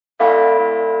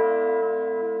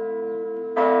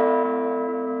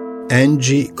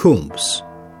Angie Coombs,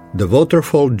 The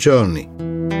Waterfall Journey.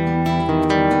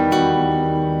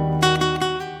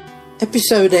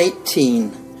 Episode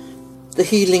 18, The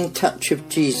Healing Touch of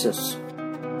Jesus.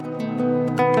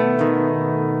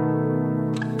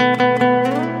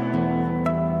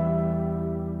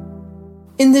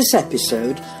 In this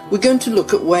episode, we're going to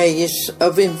look at ways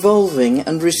of involving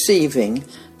and receiving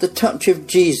the touch of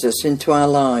Jesus into our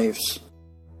lives.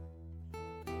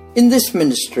 In this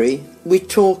ministry, we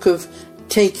talk of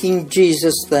taking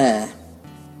Jesus there.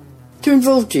 To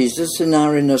involve Jesus in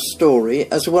our inner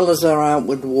story, as well as our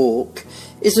outward walk,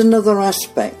 is another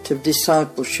aspect of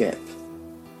discipleship.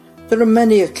 There are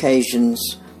many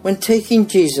occasions when taking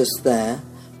Jesus there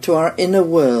to our inner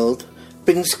world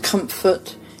brings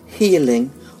comfort,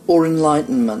 healing, or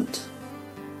enlightenment.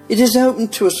 It is open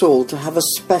to us all to have a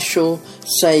special,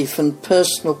 safe and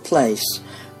personal place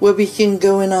where we can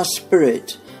go in our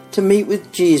spirit to meet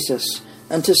with Jesus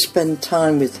and to spend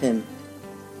time with him.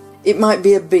 It might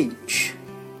be a beach,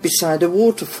 beside a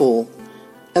waterfall,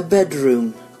 a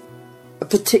bedroom, a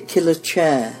particular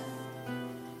chair.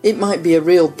 It might be a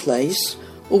real place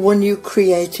or one you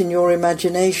create in your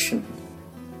imagination.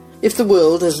 If the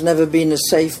world has never been a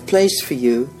safe place for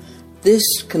you,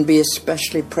 this can be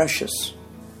especially precious.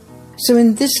 So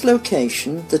in this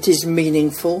location that is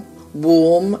meaningful,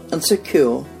 warm and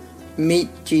secure, meet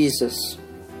Jesus.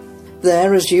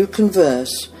 There, as you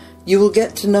converse, you will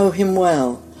get to know him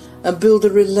well and build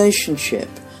a relationship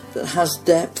that has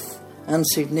depth and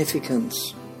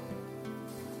significance.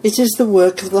 It is the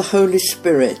work of the Holy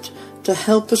Spirit to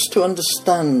help us to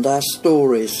understand our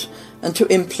stories and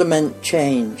to implement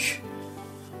change.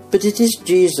 But it is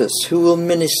Jesus who will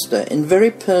minister in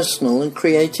very personal and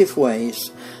creative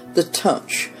ways the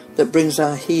touch that brings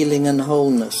our healing and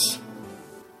wholeness.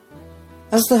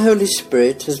 As the Holy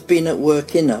Spirit has been at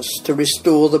work in us to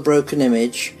restore the broken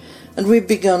image, and we've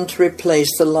begun to replace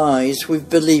the lies we've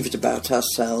believed about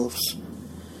ourselves,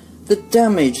 the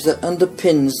damage that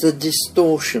underpins the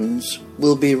distortions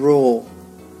will be raw.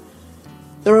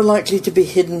 There are likely to be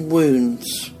hidden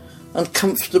wounds,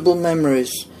 uncomfortable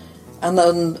memories, and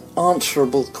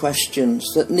unanswerable questions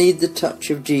that need the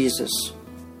touch of Jesus.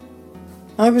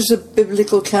 I was a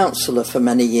biblical counsellor for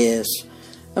many years,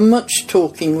 and much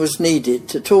talking was needed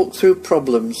to talk through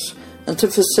problems and to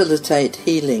facilitate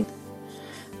healing.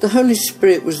 The Holy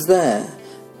Spirit was there,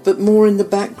 but more in the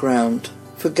background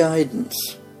for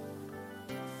guidance.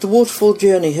 The Waterfall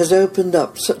Journey has opened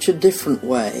up such a different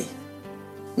way.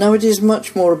 Now it is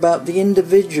much more about the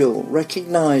individual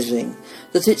recognising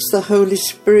that it's the Holy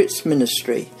Spirit's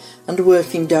ministry and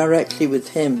working directly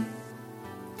with him.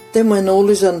 Then when all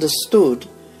is understood,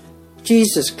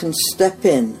 Jesus can step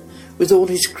in with all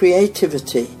his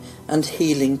creativity and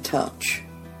healing touch.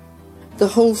 The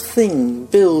whole thing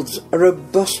builds a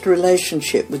robust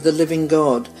relationship with the living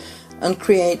God and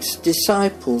creates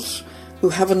disciples who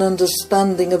have an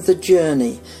understanding of the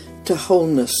journey to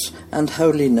wholeness and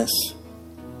holiness.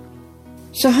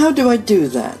 So how do I do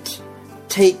that?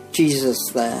 Take Jesus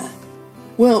there.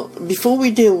 Well, before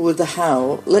we deal with the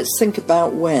how, let's think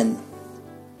about when.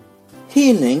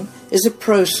 Healing is a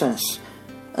process,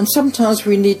 and sometimes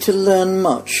we need to learn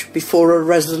much before a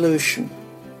resolution.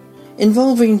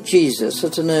 Involving Jesus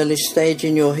at an early stage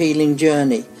in your healing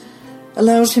journey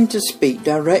allows him to speak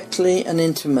directly and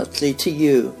intimately to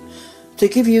you, to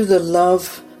give you the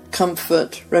love,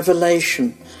 comfort,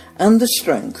 revelation, and the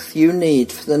strength you need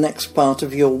for the next part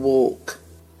of your walk.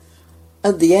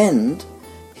 At the end,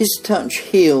 his touch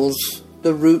heals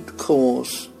the root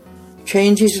cause,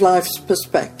 changes life's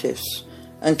perspectives,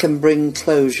 and can bring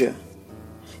closure.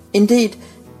 Indeed,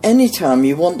 any time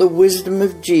you want the wisdom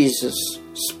of Jesus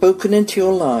spoken into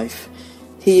your life,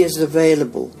 he is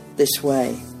available this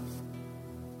way.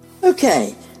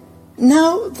 Okay,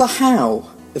 now the how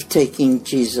of taking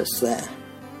Jesus there.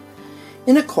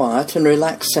 In a quiet and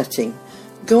relaxed setting,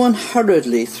 go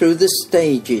unhurriedly through the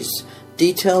stages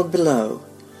detailed below,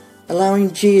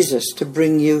 allowing Jesus to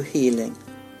bring you healing.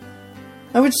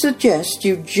 I would suggest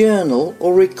you journal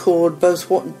or record both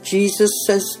what Jesus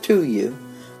says to you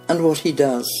and what he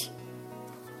does.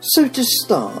 So to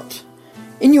start,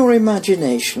 in your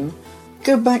imagination,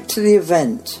 go back to the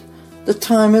event, the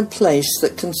time and place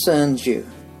that concerns you.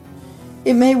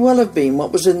 It may well have been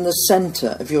what was in the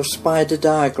centre of your spider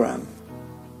diagram.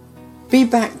 Be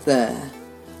back there.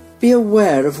 Be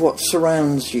aware of what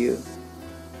surrounds you,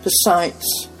 the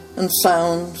sights and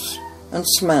sounds and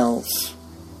smells.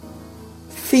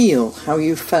 Feel how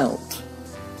you felt.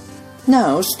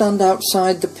 Now stand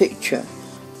outside the picture,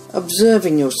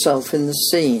 observing yourself in the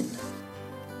scene.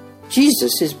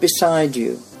 Jesus is beside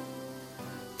you.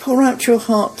 Pour out your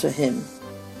heart to him.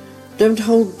 Don't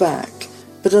hold back,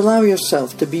 but allow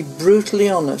yourself to be brutally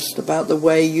honest about the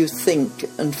way you think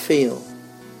and feel.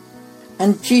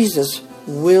 And Jesus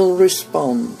will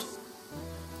respond.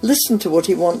 Listen to what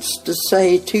he wants to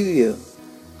say to you.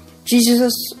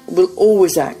 Jesus will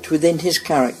always act within his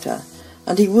character,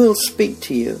 and he will speak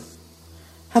to you.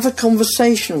 Have a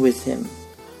conversation with him.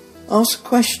 Ask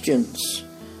questions.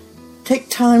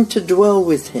 Take time to dwell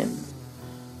with him.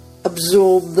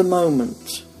 Absorb the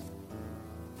moment.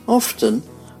 Often,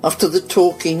 after the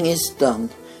talking is done,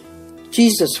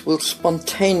 Jesus will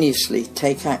spontaneously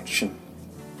take action.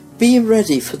 Be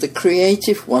ready for the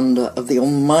creative wonder of the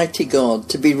Almighty God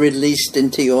to be released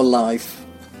into your life.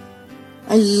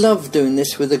 I love doing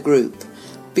this with a group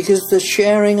because the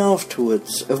sharing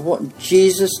afterwards of what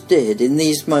Jesus did in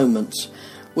these moments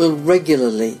will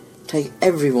regularly take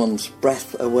everyone's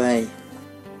breath away.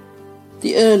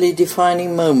 The early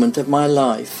defining moment of my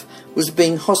life was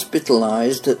being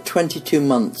hospitalised at 22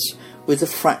 months with a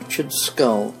fractured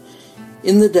skull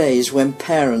in the days when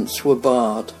parents were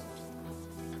barred.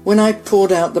 When I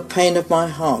poured out the pain of my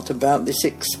heart about this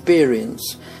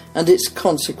experience and its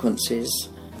consequences,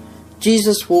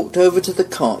 Jesus walked over to the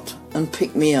cot and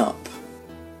picked me up.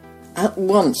 At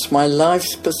once my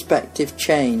life's perspective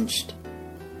changed.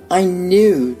 I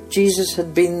knew Jesus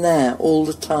had been there all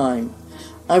the time.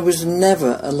 I was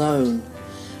never alone.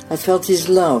 I felt his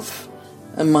love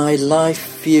and my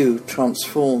life view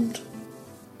transformed.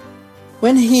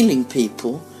 When healing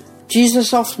people,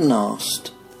 Jesus often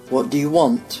asked, "What do you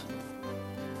want?"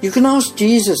 You can ask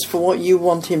Jesus for what you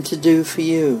want him to do for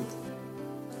you.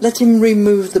 Let him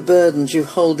remove the burdens you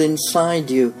hold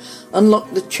inside you,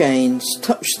 unlock the chains,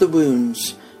 touch the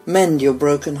wounds, mend your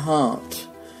broken heart.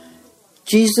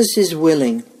 Jesus is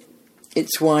willing.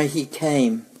 It's why he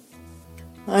came.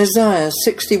 Isaiah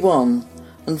 61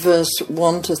 and verse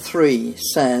 1 to 3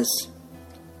 says,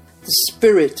 "The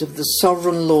Spirit of the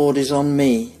Sovereign Lord is on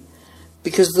me,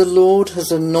 because the Lord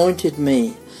has anointed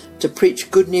me to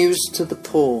preach good news to the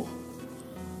poor.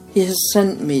 He has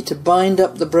sent me to bind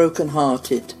up the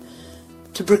brokenhearted,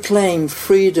 to proclaim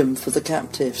freedom for the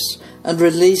captives and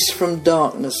release from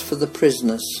darkness for the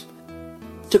prisoners,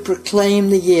 to proclaim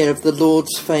the year of the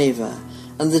Lord's favour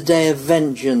and the day of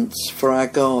vengeance for our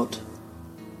God,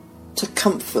 to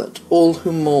comfort all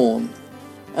who mourn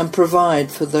and provide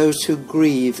for those who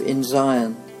grieve in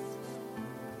Zion,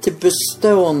 to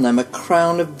bestow on them a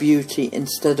crown of beauty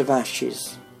instead of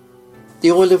ashes,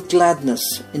 the oil of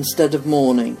gladness instead of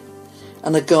mourning,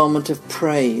 and a garment of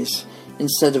praise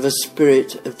instead of a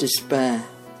spirit of despair."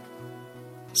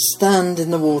 Stand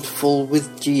in the waterfall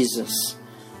with Jesus.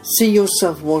 See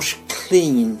yourself washed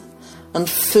clean and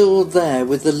filled there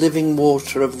with the living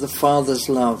water of the Father's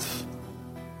love.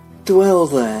 Dwell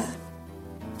there.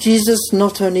 Jesus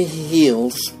not only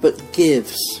heals but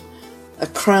gives a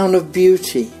crown of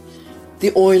beauty,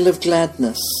 the oil of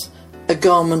gladness, a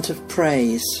garment of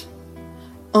praise.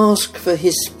 Ask for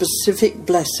his specific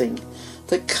blessing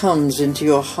that comes into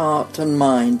your heart and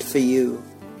mind for you.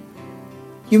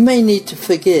 You may need to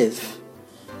forgive,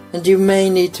 and you may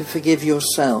need to forgive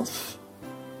yourself.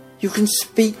 You can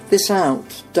speak this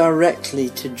out directly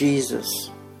to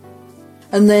Jesus.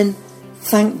 And then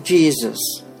thank Jesus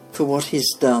for what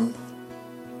he's done.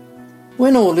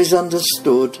 When all is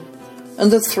understood and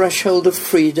the threshold of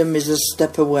freedom is a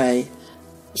step away,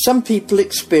 some people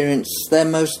experience their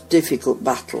most difficult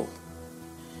battle.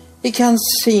 It can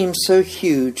seem so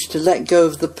huge to let go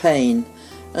of the pain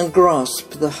and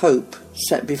grasp the hope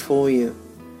set before you.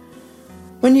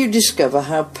 When you discover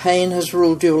how pain has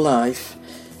ruled your life,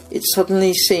 it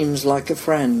suddenly seems like a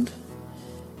friend.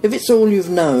 If it's all you've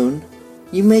known,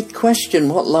 you may question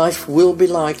what life will be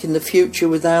like in the future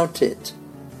without it.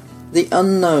 The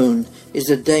unknown is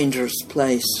a dangerous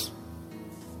place.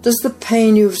 Does the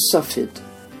pain you've suffered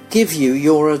give you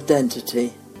your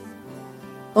identity?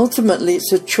 Ultimately,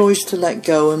 it's a choice to let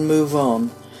go and move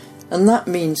on, and that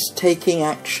means taking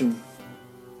action.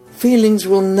 Feelings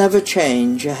will never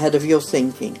change ahead of your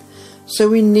thinking, so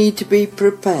we need to be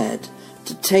prepared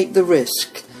to take the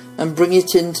risk and bring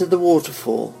it into the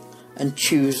waterfall and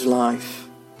choose life.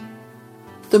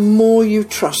 The more you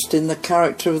trust in the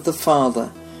character of the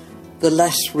Father, the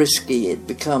less risky it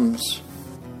becomes.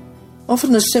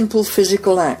 Often a simple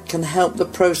physical act can help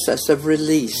the process of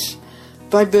release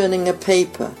by burning a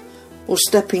paper or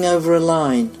stepping over a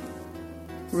line.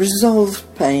 Resolved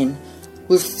pain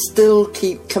will still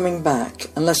keep coming back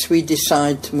unless we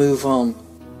decide to move on.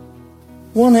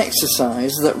 One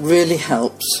exercise that really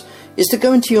helps is to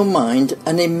go into your mind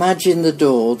and imagine the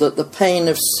door that the pain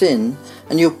of sin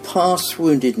and your past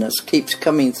woundedness keeps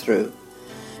coming through,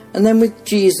 and then with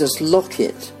Jesus lock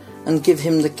it and give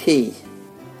him the key.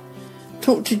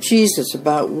 Talk to Jesus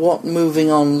about what moving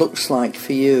on looks like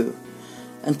for you,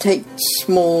 and take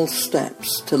small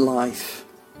steps to life.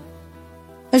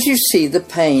 As you see the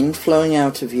pain flowing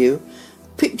out of you,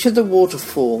 picture the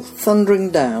waterfall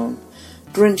thundering down,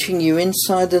 drenching you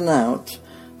inside and out,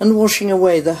 and washing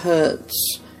away the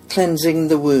hurts, cleansing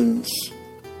the wounds,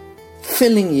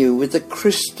 filling you with the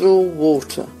crystal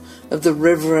water of the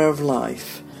river of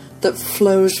life that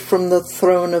flows from the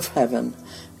throne of heaven,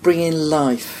 bringing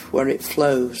life where it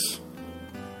flows.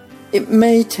 It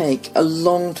may take a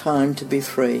long time to be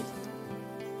free.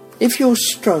 If you're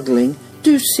struggling,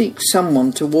 do seek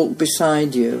someone to walk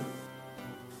beside you.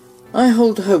 I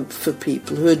hold hope for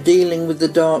people who are dealing with the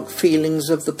dark feelings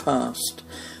of the past,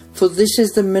 for this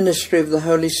is the ministry of the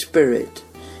Holy Spirit,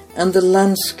 and the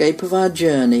landscape of our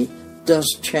journey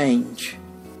does change.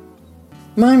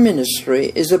 My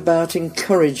ministry is about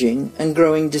encouraging and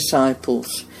growing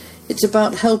disciples. It's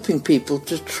about helping people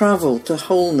to travel to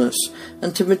wholeness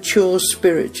and to mature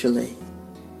spiritually.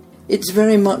 It's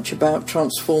very much about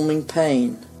transforming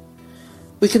pain.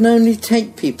 We can only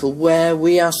take people where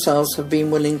we ourselves have been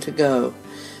willing to go.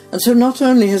 And so not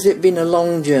only has it been a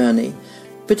long journey,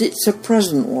 but it's a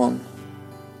present one.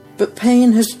 But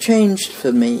pain has changed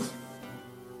for me.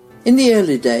 In the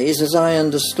early days, as I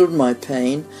understood my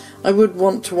pain, I would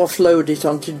want to offload it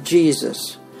onto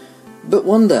Jesus. But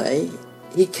one day,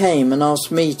 he came and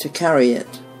asked me to carry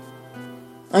it.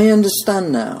 I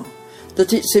understand now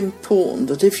that it's important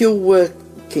that if you're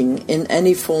working in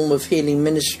any form of healing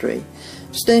ministry,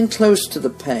 staying close to the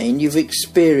pain you've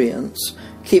experienced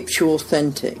keeps you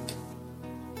authentic.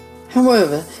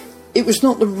 However, it was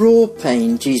not the raw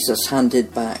pain Jesus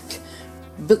handed back,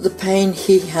 but the pain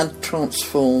he had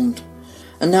transformed.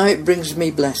 And now it brings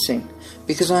me blessing,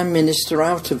 because I minister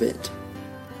out of it.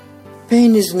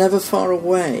 Pain is never far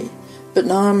away, but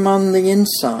now I'm on the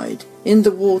inside, in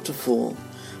the waterfall,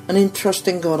 and in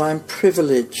trusting God I'm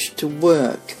privileged to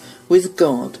work with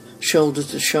God shoulder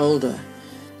to shoulder,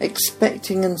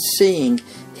 expecting and seeing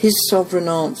his sovereign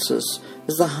answers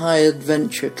as the high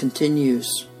adventure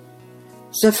continues.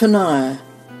 Zephaniah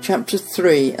chapter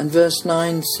 3 and verse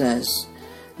 9 says,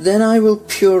 "Then I will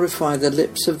purify the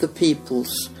lips of the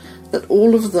peoples, that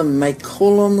all of them may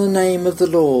call on the name of the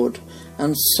Lord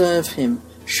and serve him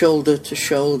shoulder to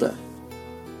shoulder."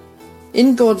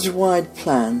 In God's wide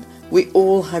plan, we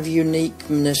all have unique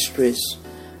ministries,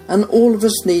 and all of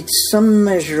us need some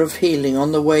measure of healing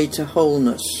on the way to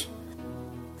wholeness.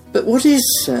 But what is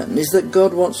certain is that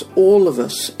God wants all of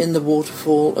us in the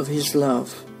waterfall of his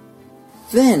love.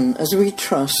 Then, as we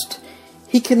trust,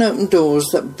 he can open doors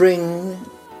that bring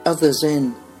others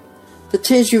in. The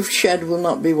tears you've shed will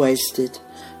not be wasted,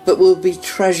 but will be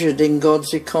treasured in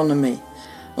God's economy,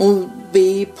 and will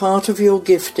be part of your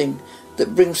gifting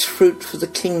that brings fruit for the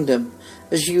kingdom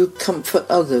as you comfort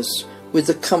others with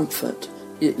the comfort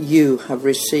that you have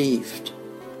received.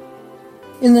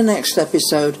 In the next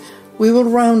episode, we will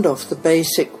round off the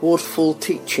basic waterfall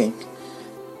teaching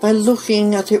by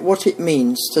looking at what it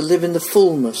means to live in the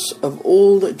fullness of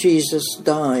all that Jesus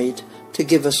died to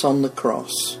give us on the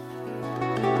cross.